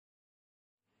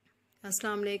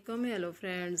Assalamu alaikum. Hello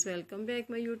friends, welcome back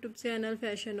my YouTube channel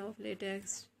Fashion of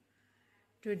Latex.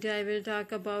 Today I will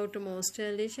talk about most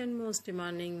stylish and most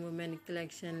demanding women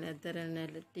collection leather and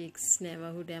Latex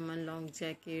navahoe diamond long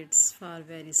jackets for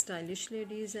very stylish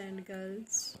ladies and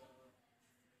girls.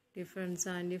 Different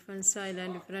design, different style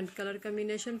and different color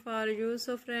combination for you.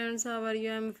 So friends, how are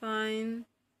you? I'm fine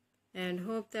and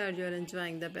hope that you are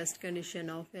enjoying the best condition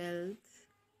of health.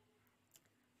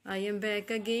 I am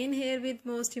back again here with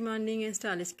most demanding and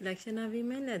stylish collection of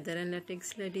women leather and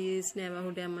latex ladies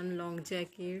navahoe diamond long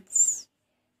jackets.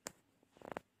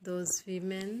 Those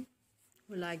women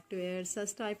who like to wear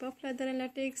such type of leather and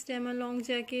latex diamond long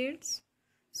jackets.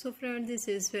 So friends, this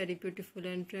is very beautiful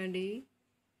and trendy.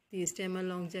 These diamond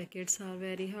long jackets are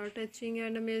very heart touching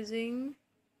and amazing.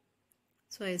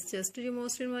 So I suggest you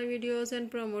most in my videos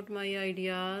and promote my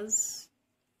ideas.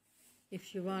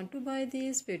 If you want to buy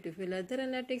these beautiful leather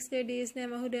and latex ladies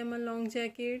navahoe diamond long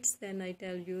jackets, then I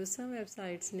tell you some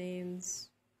websites names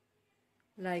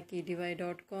like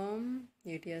edy.com,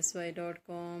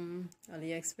 etsy.com,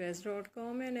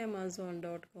 aliexpress.com and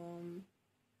amazon.com.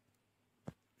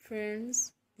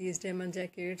 Friends, these diamond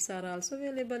jackets are also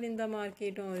available in the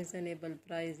market on reasonable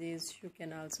prices. You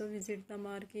can also visit the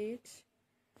market.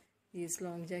 These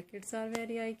long jackets are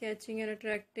very eye-catching and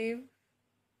attractive.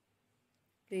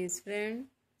 Please friend,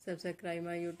 subscribe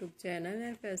my YouTube channel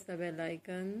and press the bell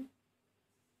icon.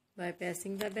 By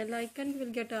pressing the bell icon, you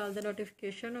will get all the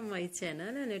notification of my channel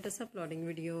and latest uploading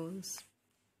videos.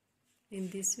 In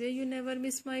this way, you never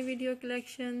miss my video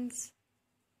collections.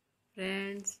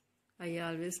 Friends, I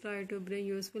always try to bring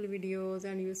useful videos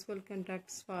and useful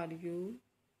contacts for you.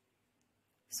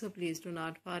 So please do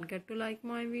not forget to like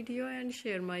my video and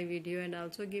share my video and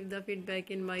also give the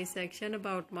feedback in my section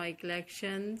about my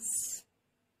collections.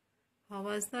 How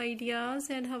was the ideas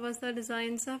and how was the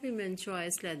designs of women's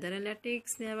choice leather and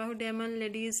latex navahoe diamond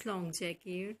ladies long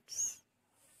jackets?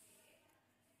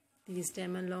 These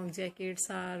diamond long jackets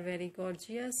are very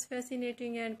gorgeous,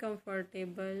 fascinating and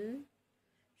comfortable.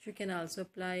 You can also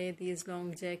apply these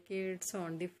long jackets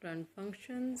on different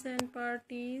functions and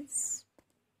parties.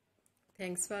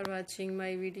 Thanks for watching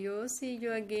my video. See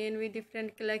you again with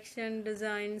different collection,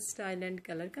 design, style and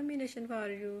color combination for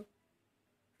you.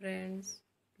 Friends,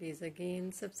 please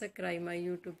again subscribe my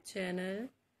YouTube channel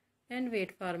and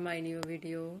wait for my new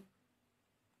video.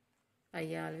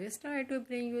 I always try to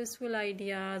bring useful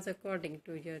ideas according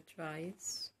to your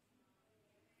choice.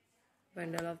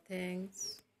 Bundle of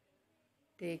thanks.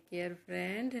 Take care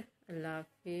friend. Allah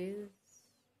Hafiz.